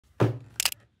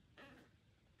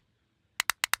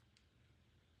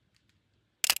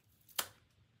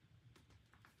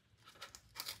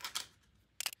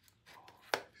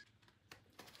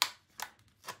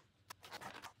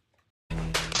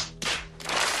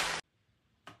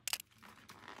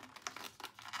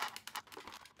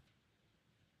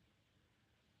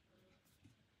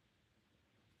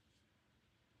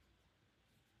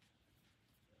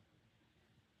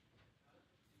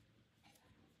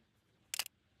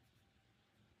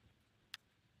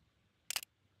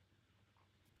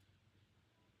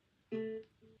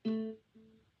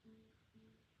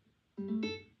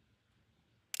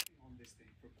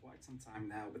quite some time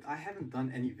now, but I haven't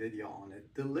done any video on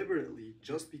it deliberately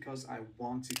just because I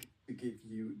want to give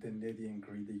you the nitty and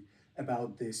gritty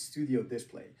about this studio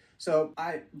display. So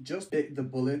I just bit the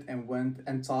bullet and went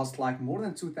and tossed like more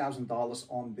than $2,000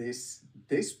 on this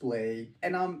display,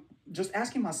 and I'm just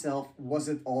asking myself, was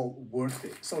it all worth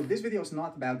it? So this video is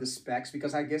not about the specs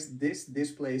because I guess this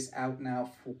display is out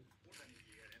now for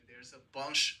there's a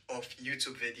bunch of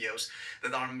YouTube videos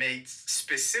that are made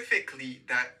specifically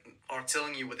that are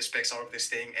telling you what the specs are of this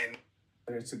thing and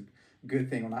whether it's a good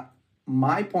thing or not.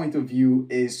 My point of view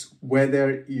is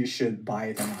whether you should buy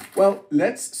it or not. Well,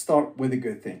 let's start with a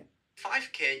good thing.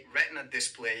 5K Retina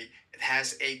display. It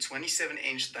has a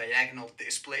 27-inch diagonal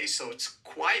display, so it's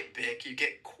quite big. You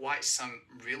get quite some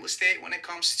real estate when it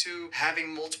comes to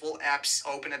having multiple apps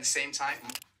open at the same time.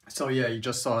 So yeah, you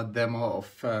just saw a demo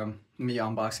of me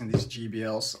unboxing these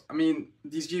JBLs. I mean,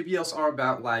 these JBLs are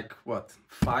about like, what,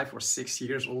 5 or 6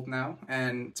 years old now.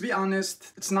 And to be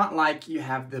honest, it's not like you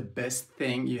have the best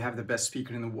thing, you have the best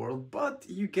speaker in the world, but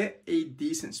you get a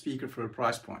decent speaker for a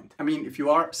price point. I mean, if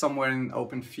you are somewhere in an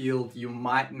open field, you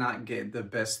might not get the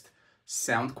best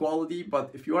sound quality, but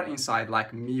if you are inside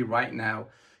like me right now,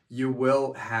 you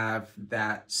will have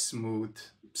that smooth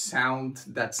sound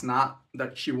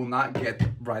that you will not get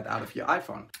right out of your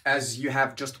iPhone. As you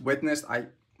have just witnessed, I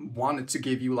wanted to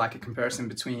give you like a comparison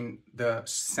between the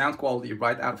sound quality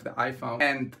right out of the iPhone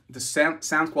and the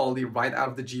sound quality right out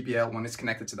of the JBL when it's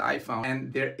connected to the iPhone.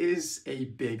 And there is a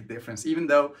big difference, even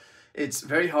though it's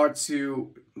very hard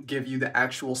to give you the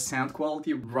actual sound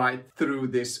quality right through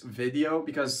this video,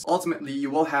 because ultimately you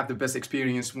will have the best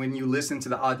experience when you listen to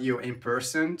the audio in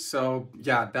person. So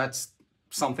yeah, that's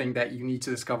something that you need to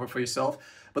discover for yourself.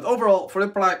 But overall, for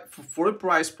the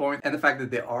price point and the fact that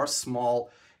they are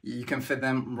small, you can fit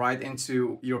them right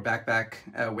into your backpack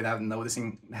without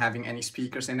noticing having any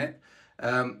speakers in it.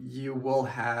 You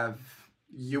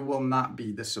will not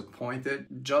be disappointed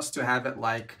just to have it.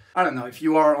 Like, I don't know, if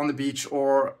you are on the beach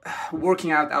or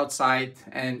working out outside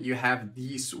and you have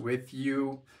these with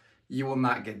you, you will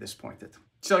not get disappointed.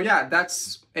 So yeah,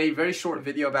 that's a very short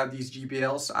video about these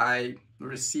JBLs. I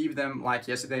received them like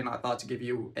yesterday and I thought to give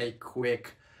you a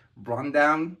quick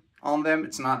rundown on them.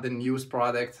 It's not the newest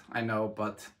product, I know,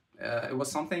 but it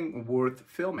was something worth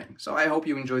filming. So I hope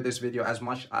you enjoyed this video as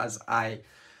much as I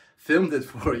filmed it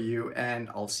for you, and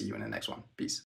I'll see you in the next one. Peace.